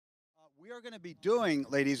We are going to be doing,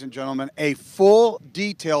 ladies and gentlemen, a full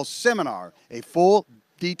detail seminar. A full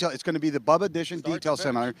detail. It's going to be the Bubba Edition detail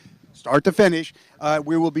seminar, start to finish.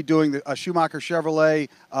 We will be doing a Schumacher Chevrolet.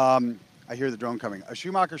 I hear the drone coming. A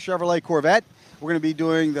Schumacher Chevrolet Corvette. We're going to be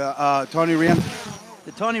doing the Tony Rienzi.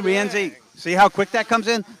 The Tony Rienzi. See how quick that comes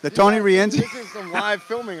in? The Tony Rienzi. This is some live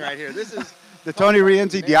filming right here. This is the Tony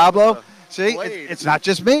Rienzi Diablo. See, it's not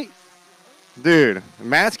just me. Dude,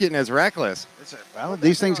 Matt's getting as reckless. Well,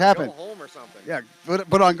 these things happen. Go home or something. Yeah,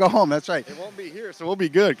 put on go home. That's right. It won't be here, so we'll be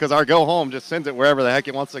good because our go home just sends it wherever the heck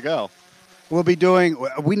it wants to go. We'll be doing.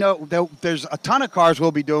 We know there's a ton of cars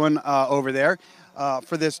we'll be doing over there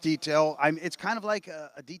for this detail. It's kind of like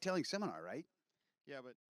a detailing seminar, right? Yeah,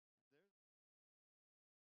 but